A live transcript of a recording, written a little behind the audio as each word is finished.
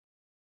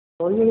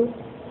Oh, yeah.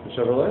 The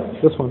Chevrolet?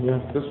 This one,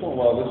 yeah. This one,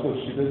 well,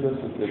 she did this,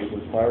 it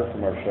was inspired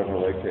from our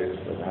Chevrolet case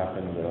that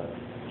happened,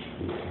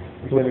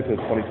 related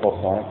to the 2012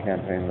 Sonic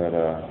campaign that,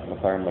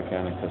 McLaren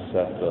Mechanic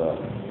Cassette,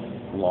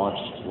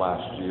 launched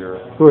last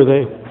year. Who are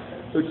they?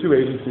 There are two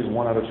agencies,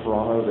 one out of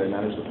Toronto, they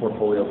manage the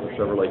portfolio for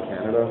Chevrolet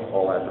Canada,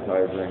 all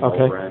advertising,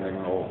 Okay. all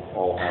branding,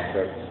 all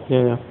aspects,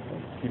 Yeah,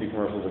 yeah. TV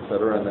commercials,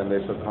 etc., and then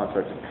they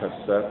subcontracted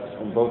Cassette,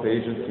 and both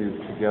agencies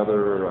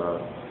together,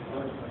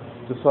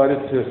 decided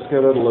to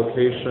scout out a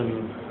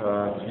location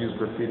to use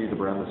graffiti to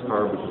brand this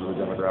car because of the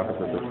demographic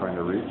that they're trying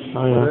to reach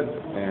with it.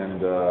 And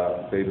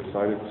they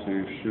decided to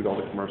shoot all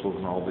the commercials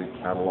and all the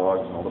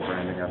catalogs and all the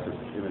branding after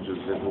images,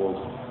 visuals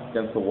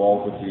against the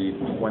walls of the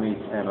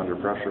 2010 Under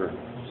Pressure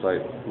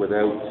site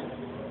without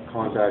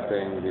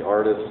contacting the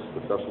artists,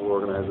 the festival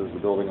organizers,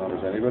 the building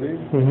owners, anybody.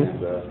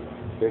 And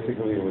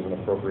basically it was an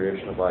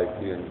appropriation of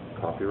IP and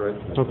copyright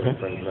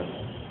infringement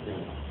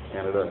in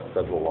Canada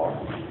federal law.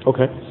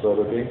 Okay. So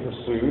they're being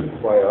pursued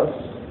by us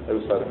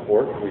outside of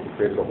court. We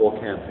created a whole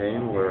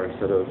campaign where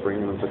instead of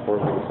bringing them to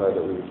court, we decided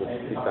that we would just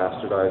keep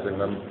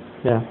bastardizing them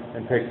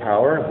and take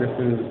power. This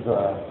is,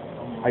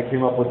 I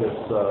came up with this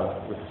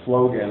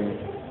slogan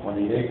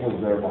when the ape was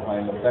there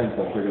behind the fence.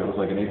 I figured it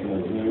was like an ape in a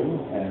zoo,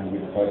 and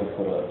we decided to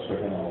put a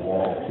stripping on the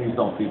wall. Please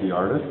don't feed the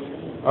artists.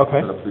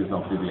 Okay. Please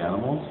don't feed the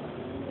animals.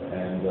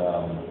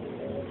 And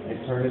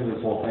it turned into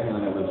this whole thing,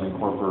 and then it was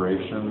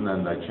incorporation,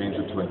 and I changed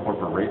it to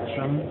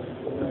incorporation.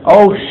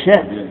 Oh,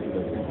 shit.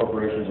 The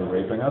incorporations are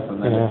raping us,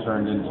 and then it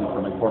turned into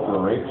from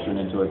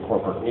incorporation into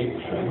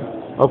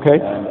incorporation. Okay.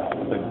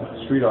 And the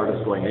street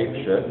artists going ape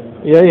shit.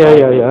 Yeah.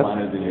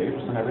 Planted the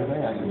apes and everything,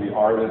 and the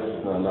artist,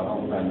 La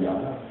Fontaine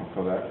from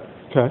Quebec,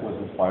 was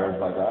inspired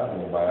by that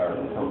and by our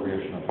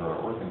appropriation of her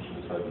artwork, and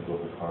she decided to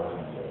build the car.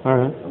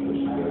 All right. So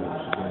she's going to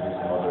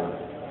do some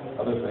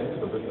other things,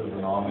 but this is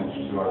an homage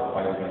to our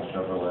fight against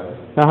Chevrolet.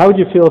 Now, how would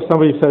you feel if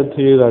somebody said to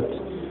you that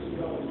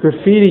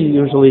graffiti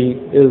usually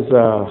is,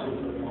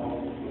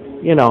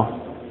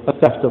 a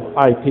theft of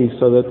IP,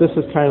 so that this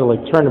is kind of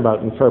like turnabout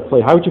and fair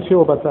play? How would you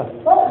feel about that?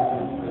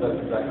 That's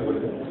exactly what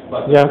it is.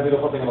 But the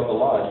beautiful thing about the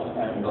law is,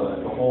 and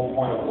the whole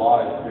point of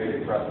law is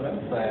creating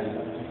precedents, and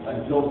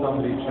until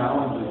somebody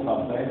challenges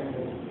something,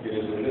 it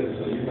is what it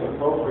is. So you can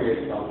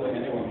appropriate something,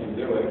 anyone can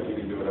do it, you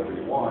can do whatever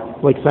you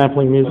want. Like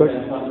sampling music? But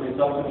then it's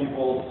up to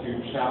people to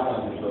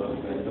challenge those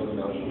things, those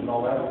notions and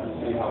all that, to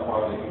see how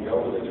far they can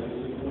go with it.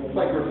 It's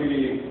like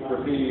graffiti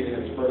in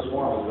its first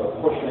form was about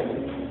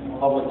pushing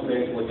public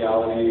space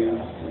legality,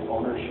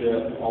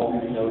 ownership, all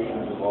these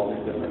notions of all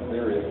these different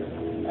theories,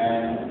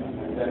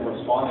 and then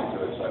responding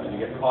to it. So I mean,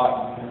 you get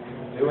caught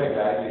doing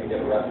that, you can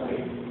get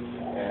arrested,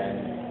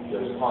 and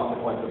there's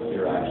consequences to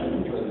your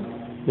actions.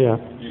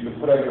 And you can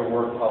put out your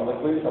work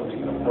publicly, somebody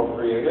can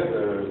appropriate it,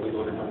 there's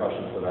legal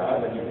repercussions for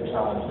that, and you can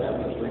challenge them,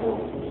 there's legal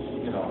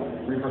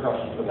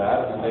repercussions for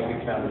that, and they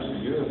can countersue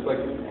you. It's like,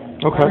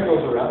 it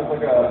goes around, it's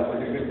like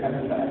a good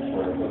tennis match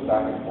where it goes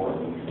back and forth.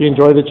 Do you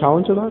enjoy the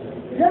challenge of that?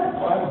 Yeah,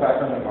 well, I have a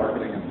background in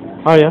marketing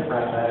and brand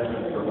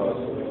management for about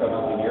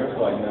 17 years,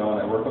 so I know,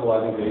 and I work with a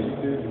lot of these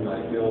agencies, and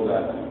I feel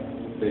that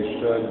they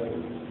should,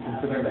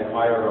 considering they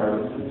hire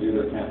artists to do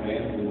their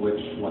campaigns, in which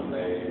when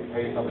they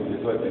pay somebody to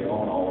do it, they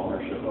own all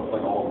ownership of,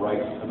 like, all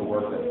rights to the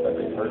work that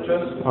they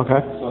purchased. Okay.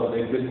 So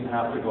they didn't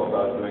have to go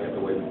about doing it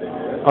the way that they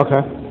did.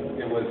 Okay.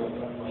 It was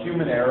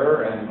human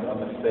error and a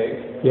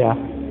mistake. Yeah.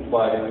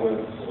 But it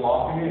was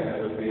sloppy, and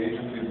it was the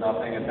agencies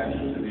not paying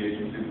attention to the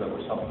agencies that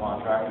were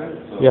subcontracted.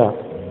 So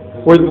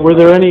Were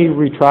there any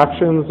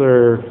retractions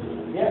or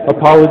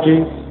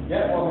apologies?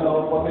 Yeah, well,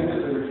 no, what they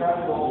did, they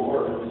retracted all the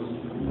words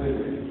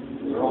completely.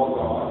 They're all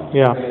gone.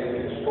 Yeah.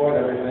 They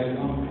destroyed everything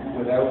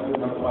without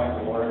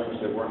notifying the lawyers, which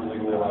they weren't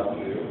legally allowed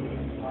to do.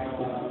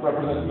 It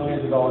represents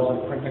millions of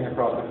dollars of printing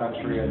across the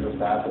country and just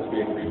assets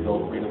being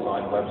rebuilt,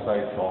 redesigned,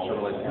 websites, all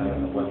Chevrolet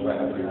Canada's website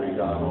had to be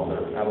redone, all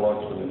their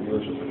catalogs for the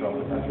dealerships across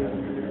the country had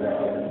to be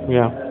redone.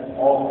 Yeah.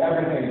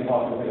 Everything you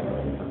possibly think of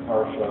for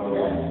car shows,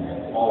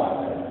 all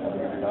assets had to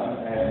be redone.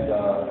 And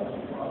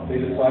they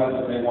decided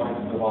that they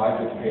wanted to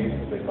divide this case.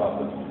 They thought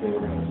that they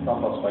were going to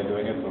stump us by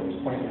doing it. So it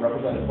was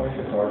represented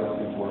 26 artists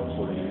whose works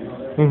were used.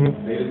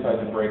 They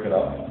decided to break it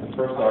up. The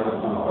first artist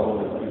was a fellow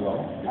with Kilo,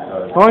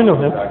 because I know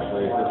him.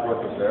 Actually, his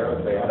work was there.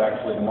 They had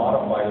actually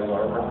modified his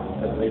artwork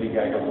as Lady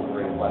Gaga's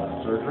operating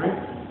plastic surgery.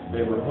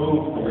 They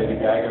removed the Lady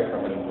Gaga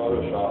from it in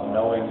Photoshop,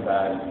 knowing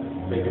that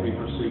they could be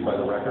pursued by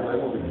the record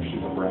label because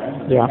she's a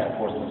brand, and they can't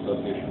force an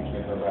association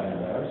between her brand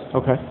and theirs.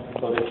 Okay.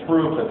 So they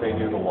proved that they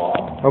knew the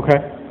law. Okay.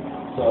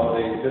 So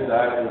they did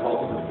that, it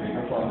resulted in a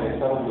agreement, and they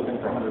settled with him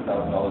for $100,000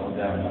 in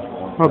damages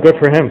for one. Oh, good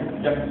for him.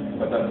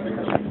 Yep, but that's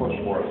because we pushed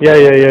for it. Yeah.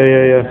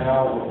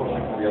 Now we're pushing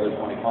for the other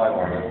 25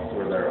 artists,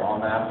 where there are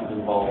Mass is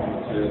involved in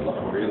it too, La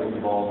Maria is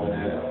involved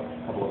in it,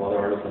 a couple of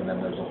other artists, and then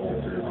there's a whole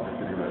series of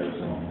graffiti writers.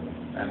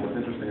 And what's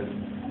interesting is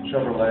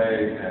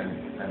Chevrolet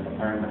and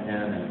McLaren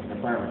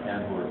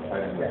McCann, who are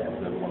fighting with,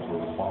 the ones who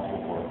are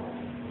responsible for it,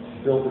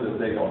 still to this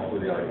day don't know who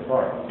the artists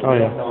are. So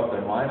they don't know if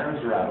they're minors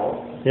or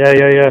adults. Yeah.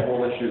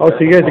 Oh, so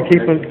you guys are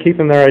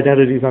keeping their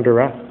identities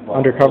undercover?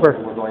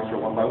 We're going through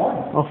it one by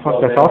one. Oh, fuck,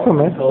 So that's they- awesome,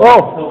 man.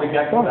 Until we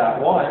get to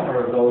that one,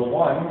 or those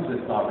ones,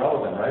 it's not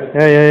relevant, right?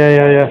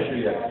 Yeah.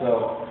 Issue yet.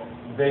 So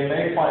they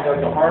may find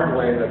out the hard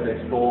way that they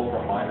stole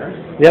from minors.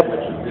 Yep.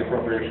 Which is the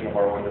appropriation of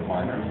our work with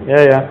minors. Which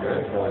Yeah. is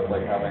good. So it's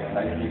like having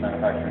Nike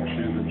manufacturing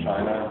shoes in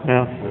China.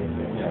 Yeah. With,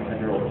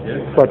 10-year-old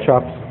kids.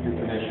 Sweatshops.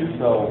 It's an issue.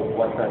 So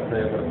what's that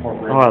say about a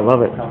corporation? Oh, I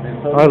love it. Company?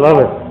 So I love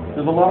it.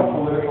 There's a lot of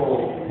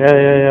political.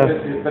 Yeah.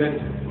 But it's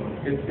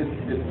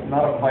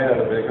not a fight out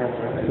of ignorance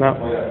or anything. It's No. a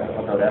fight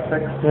about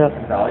ethics Yeah.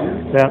 and values.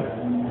 Yeah.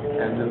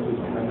 And this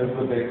is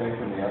a big thing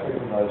from the ethics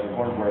and values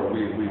point where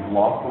we've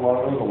lost a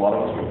lot of those. A lot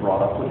of us were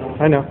brought up with them.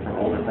 I know. From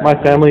older My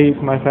family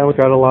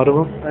got a lot of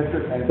them. That's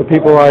it. And The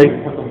people I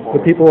put them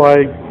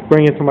forward.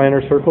 bring into my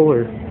inner circle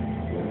are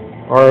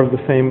of the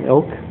same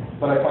ilk.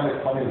 But I find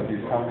it funny that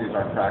these companies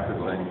aren't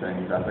practicing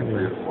things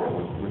ethically or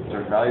with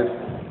certain values.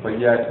 But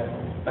yet,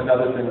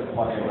 another thing that's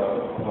funny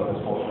about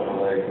this whole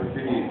Chevrolet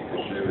graffiti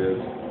issue is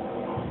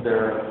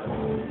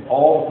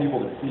all the people,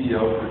 the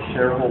CEOs, the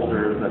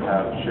shareholders that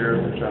have shares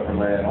in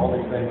Chevrolet and all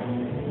these things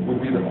would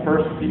be the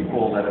first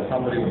people that if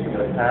somebody was to get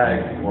a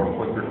tag or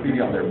put graffiti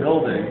on their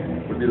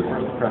building would be the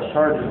first to press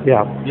charges.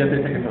 Yeah. Yet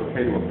they think it's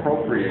okay to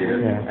appropriate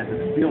it Yeah. and to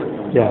steal it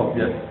for Yeah. themselves.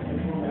 Yet,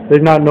 They're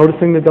not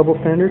noticing the double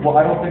standard? well,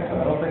 I don't think so.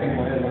 I don't think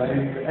anyone is.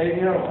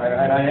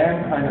 And I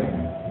am kind of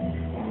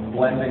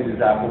blending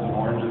these apples and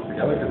oranges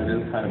together because it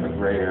is kind of a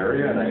gray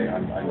area, and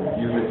I'm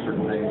using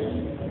certain things to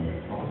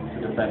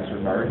defend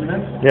certain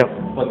arguments. Yep.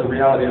 But the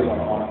reality is, in a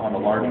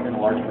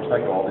large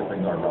perspective, all these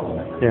things are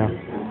relevant. Yeah.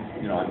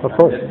 I'm Of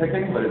course.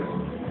 nitpicking, but it's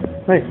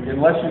Right.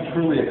 unless you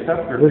truly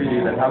accept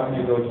graffiti, then how can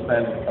you go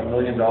spend $1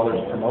 million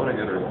promoting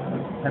it or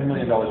 $10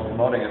 million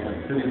promoting it when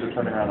cities are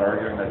turning around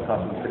arguing that it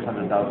costs them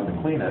 $600,000 to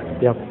clean it?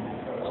 Yep.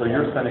 So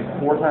you're spending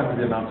 4 times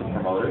the amount to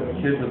promote it.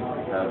 Kids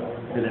have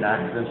been in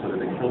accidents, whether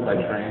they've been killed by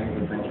trains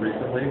and things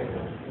recently.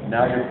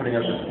 Now you're putting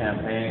out this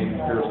campaign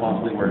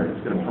irresponsibly where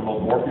it's going to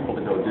promote more people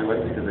to go do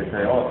it because they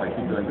say, oh, if I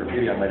keep doing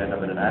graffiti, I might end up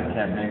in an ad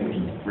campaign, which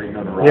is great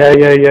notoriety.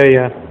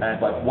 Yeah.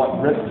 But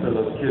what risks are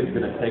those kids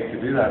going to take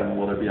to do that, and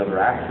will there be other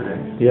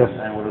accidents? Yes.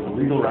 And what are the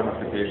legal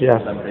ramifications Yes.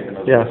 of them taking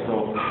those Yes. risks?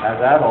 So as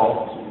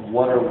adults,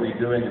 what are we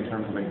doing in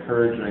terms of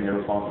encouraging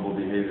irresponsible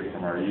behavior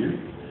from our youth?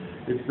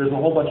 There's a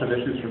whole bunch of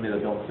issues for me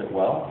that don't sit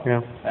well. Yeah.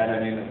 And I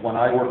mean, when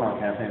I work on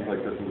campaigns like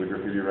this as a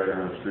graffiti writer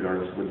and a street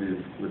artist with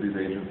these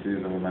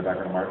agencies and with my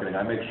background in marketing,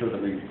 I make sure that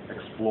we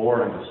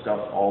explore and discuss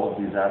all of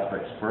these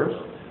aspects first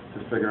to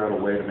figure out a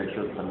way to make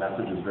sure that the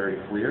message is very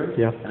clear.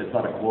 Yeah. And it's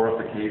not a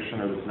glorification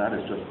or this and that.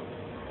 It's just,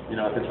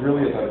 if it's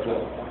really about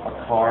just a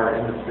car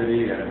in the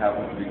city and it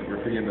happens to be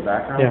graffiti in the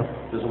background, Yeah.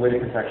 there's a way to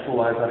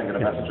contextualize that and get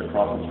a message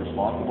across that's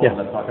responsible Yeah. and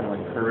that's not going to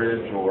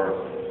encourage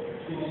or,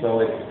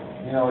 so it's,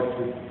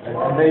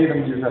 and they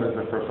even use that as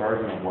their first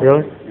argument.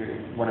 Really?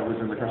 When it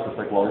was in the course, it's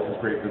like, well, this is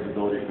great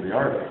visibility for the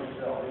artists.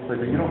 It's like,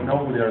 but you don't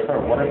know who the artists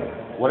are.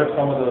 What if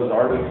some of those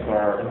artists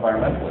are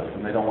environmentalists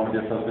and they don't want to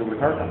be associated with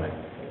car companies?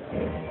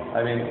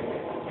 I mean,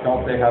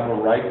 don't they have a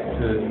right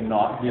to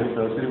not be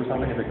associated with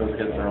something if it goes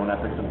against their own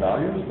ethics and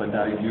values? But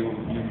now you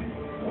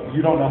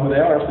don't know who they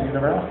are, so you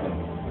never ask them.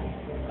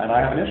 And I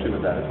have an issue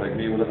with that. It's like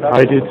me with a festival.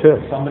 I do too.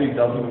 If somebody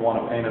doesn't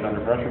want to paint it under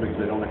pressure because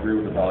they don't agree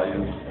with the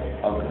values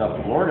of the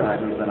festival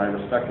organizers, then I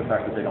respect the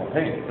fact that they don't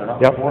paint. They're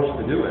not Yep. forced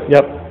to do it.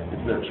 Yep.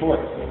 It's their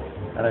choice.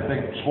 And I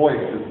think choice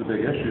is the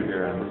big issue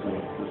here, and this is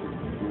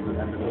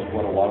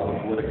what a lot of the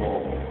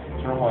political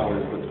turmoil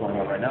is that's going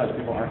on right now, is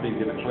people aren't being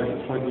given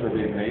choices. Choices are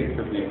being made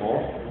for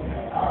people.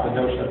 The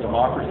notion of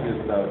democracy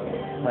is about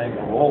playing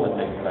a role in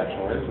making that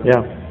choice.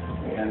 Yeah.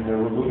 And they're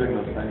removing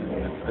those things,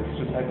 and it's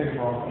just, I think it's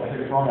wrong. I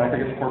think it's wrong. I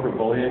think it's corporate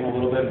bullying a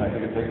little bit, and I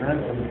think it's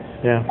ignorance. And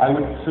Yeah. I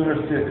would sooner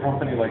see a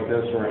company like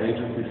this or an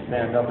agency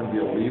stand up and be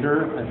a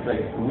leader and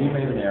say, we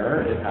made an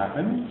error, it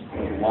happened,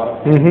 there's a lot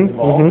of things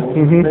involved, it was a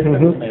mistake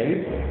that was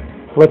made.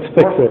 Let's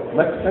fix it.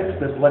 Let's fix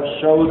this, let's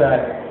show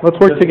that. Let's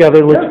work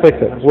together, let's fix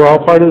it. We're all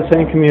part of the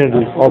same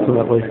community,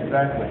 ultimately.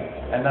 Exactly.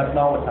 And that's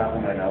not what's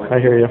happening right now. I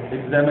hear you.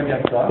 It's them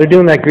against us. They're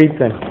doing that greed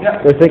thing.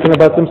 Yeah. They're thinking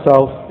about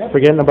themselves,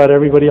 forgetting about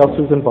everybody else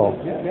who's involved.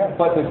 Yeah,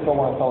 but they still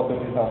want to sell a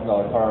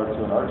 $50,000 car to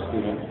an art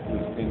student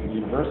who's in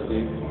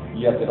university,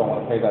 yet they don't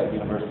want to pay that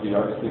university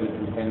art student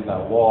who painted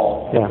that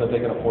wall Yeah. so they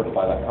can afford to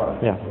buy that car.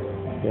 Yeah.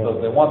 So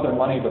they want their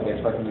money, but they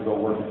expect them to go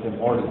work at Tim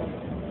Hortons.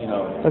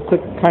 That's a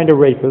kind of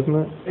rape, isn't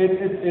it?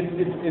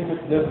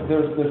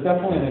 There's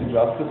definitely an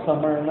injustice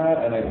somewhere in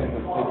that, and I think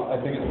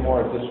it's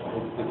more it's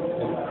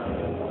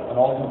an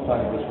ultimate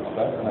sign of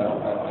disrespect, and I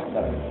don't think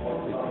that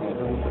it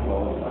doesn't sit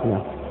well.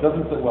 No. It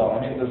doesn't sit well.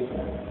 I mean,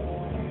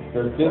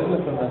 there's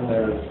business, and then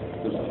there's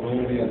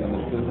community, and then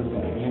there's business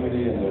and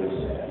community, and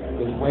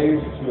there's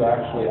ways to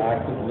actually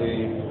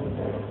actively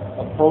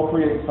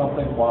appropriate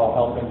something while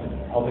helping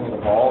it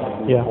evolve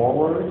and move Yeah.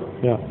 forward.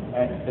 Yeah.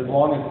 And as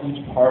long as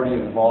each party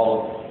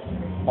involved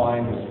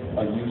finds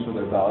a use or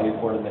their value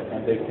for it,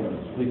 and they can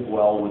sleep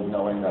well with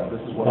knowing that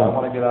this is what I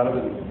want to get out of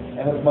it.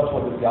 And it's much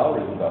what this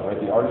gallery is about, right?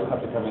 The artists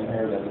have to come in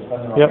here, they have to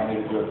spend their own Yep. money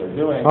to do what they're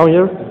doing. Oh,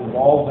 yeah. This is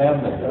all them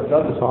that have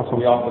done this. That's awesome.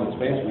 We offer the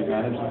space, we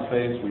manage the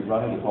space, we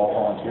run it, it's all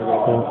volunteer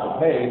based, it's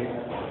paid,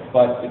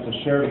 but it's a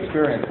shared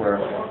experience where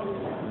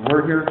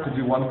we're here to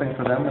do one thing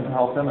for them and to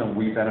help them, and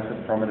we benefit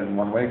from it in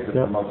one way, because it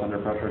Yep. promotes Under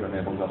Pressure. It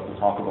enables us to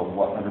talk about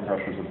what Under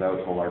Pressure is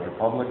about to a larger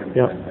public and,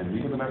 Yep. and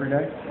meet with them every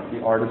day.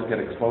 The artists get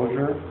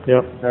exposure.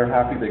 Yep. They're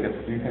happy. They get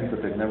to do things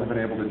that they've never been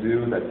able to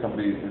do, that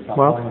somebody is not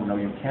Well- telling them, no,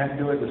 you can't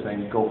do it. They're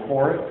saying, go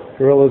for it.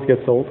 Gorillas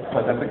get sold.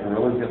 But I think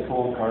gorillas get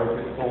sold, cars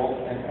get sold,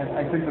 and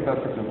I think that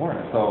that's what's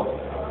important. So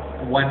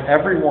when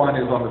everyone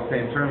is on the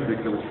same terms,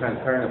 because it was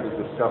transparent, it was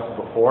discussed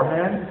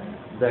beforehand,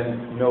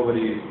 then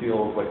nobody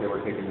feels like they were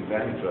taken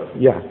advantage of.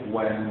 Yeah.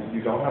 When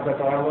you don't have that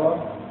dialogue,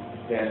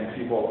 then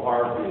people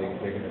are being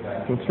taken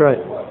advantage of. That's right.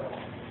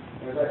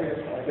 And I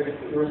think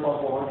it's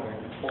irresponsible marketing,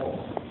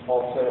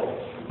 false sales.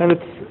 And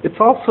it's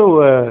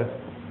also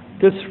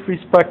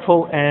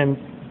disrespectful and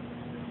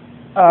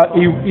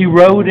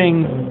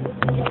eroding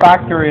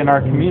factor in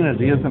our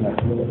community, isn't it?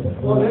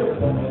 Well, it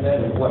is, and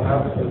then what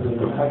happens is it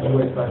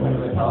perpetuates that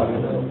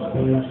mentality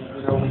that,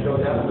 we go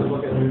down and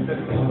look at 15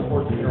 to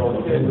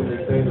 14-year-old kids and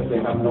they say that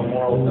they have no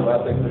morals, no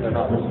ethics, and they're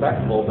not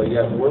respectful, but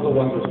yet we're the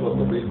ones who are supposed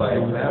to lead by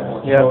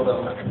example and Yeah. show them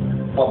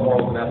what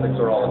morals and ethics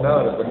are all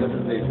about. But this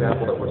is the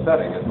example that we're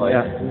setting. It's like,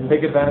 Yeah.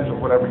 take advantage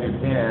of whatever you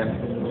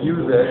can,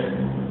 use it,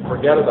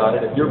 forget about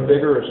it. If you're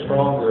bigger or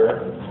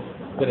stronger,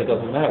 then it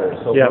doesn't matter.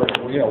 So, Yeah.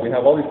 we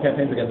have all these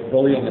campaigns against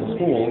bullying in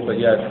schools, but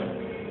yet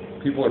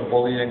people are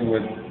bullying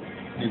with,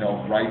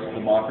 rights,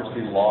 democracy,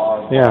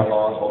 laws, Yeah.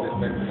 bylaws, all these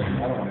things.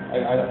 And I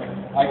don't know.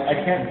 I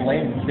can't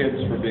blame kids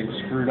for being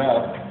screwed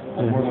up,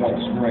 and we're the ones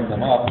screwing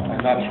them up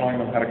and not showing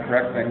them how to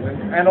correct things,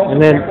 and also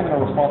And then- correct them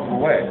in a responsible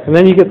way. And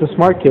then you get the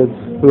smart kids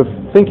who are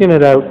thinking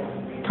it out,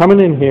 coming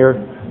in here,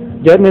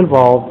 getting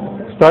involved,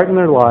 starting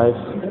their lives.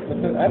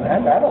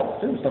 And adults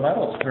too. Some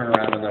adults turn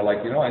around and they're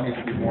like, I need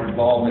to be more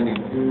involved.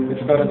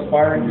 It's about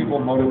inspiring people,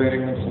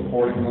 motivating them,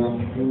 supporting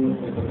them.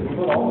 It's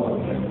about all of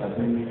those things. I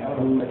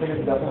think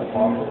it's definitely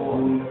possible.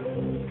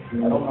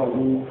 I don't know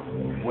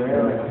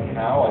where and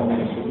how. I think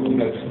it's just you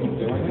got to just keep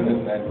doing it,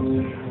 and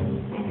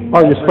then.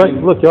 Oh,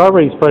 you're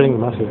already spreading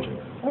the message.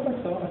 I think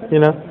so. I think You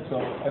know?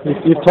 so. I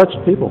think You've touched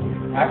people.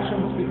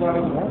 Actions speak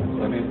louder than words.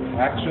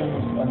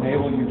 Actions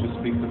enable you to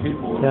speak to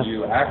people. Yeah. If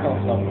you act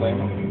on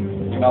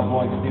something, you're not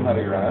blowing steam out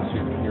of your ass.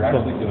 You're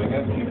actually doing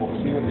it. People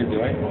see what you're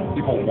doing.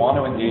 People want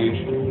to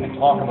engage and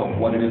talk about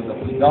what it is that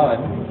was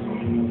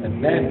done,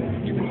 and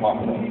then you can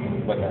talk about it.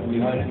 But get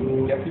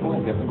people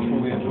in, get them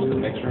truly interested.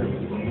 Make sure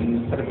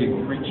instead of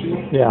being preachy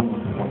Yeah.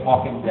 or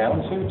talking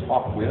down to,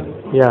 talk with,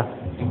 Yeah.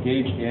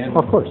 engage in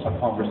Of course. a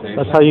conversation.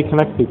 That's how you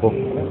connect people.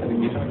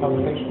 Engage in a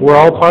conversation. We're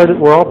all part of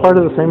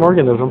the same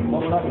organism.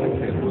 Well, we're not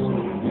dictators. We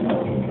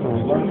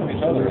learn from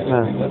each other, and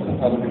Yeah. we listen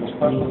to other people's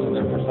questions and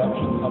their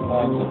perceptions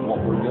sometimes of what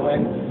we're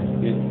doing.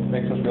 It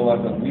makes us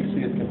realize that we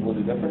see it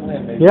completely differently,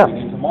 and maybe Yeah. we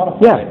need to modify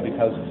Yeah. it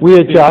because We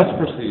it's adjust.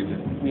 misperceived.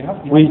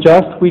 We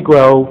adjust, we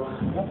grow,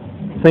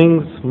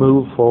 things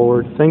move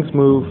forward, things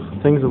move,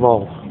 things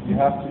evolve. You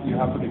have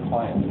to be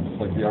pliant.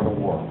 It's like the art of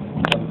war.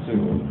 Sun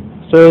Tzu.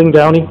 Sterling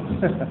Downey,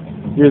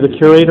 you're the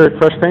curator at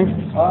Fresh Paint?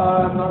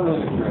 I'm not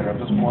really the curator. I'm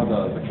just more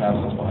the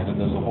catalyst behind it.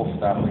 There's a whole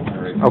staff that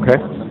curates. Okay.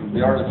 And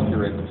the artists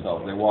curate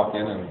themselves. They walk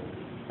in and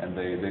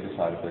they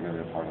decide if they're going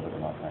to be a part of it or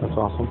not. That's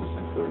awesome. Just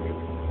encourage it.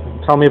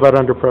 Tell me about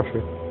Under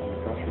Pressure. Under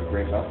Pressure,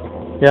 great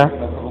festival. Yeah.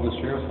 Great festival this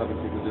year,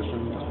 17th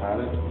edition, just had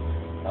it.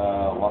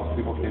 Lots of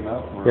people came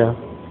out. We're Yeah.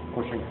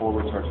 pushing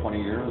forward to our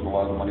 20 years. A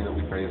lot of the money that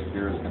we raised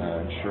here is going to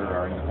ensure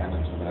our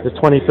independence for the next Is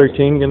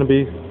 2013 going to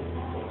be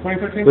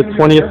 2013 the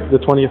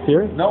 20th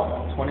year?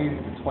 No,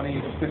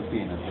 2015 is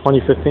 2015?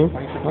 2015 Oh,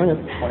 yeah. is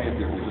the 20th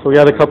year. So we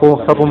got a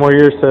couple more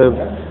years to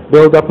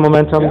build up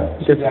momentum. Yeah,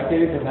 2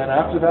 decades, and then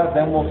after that,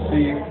 then we'll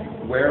see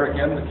where,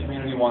 again, the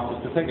community wants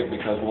us to take it,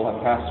 because we'll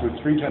have passed through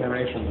 3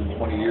 generations in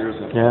 20 years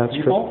of Yeah, that's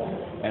people,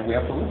 and we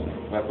have to listen.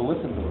 We have to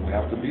listen to them. We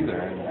have to be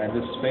there, and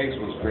this space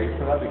was great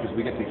for that, because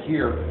we get to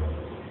hear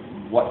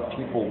what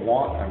people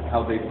want and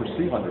how they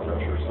perceive Under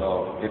Pressure.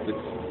 So if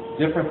it's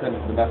different than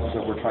the message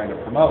that we're trying to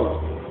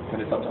promote,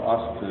 then it's up to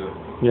us to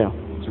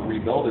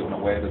rebuild it in a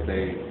way that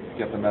they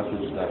get the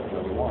message that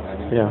we want.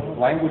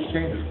 Language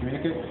changes.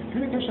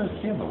 Communication is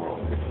key in the world.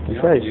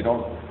 That's right. You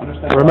don't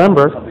understand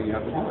something, you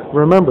have to do it.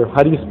 Remember,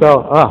 how do you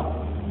spell That's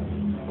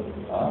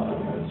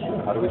true.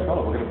 How do we spell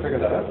it? We're going to figure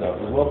that out, though.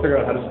 We'll figure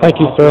out how to spell it. Thank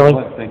you, Sterling.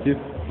 Thank you.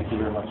 Thank you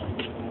very much.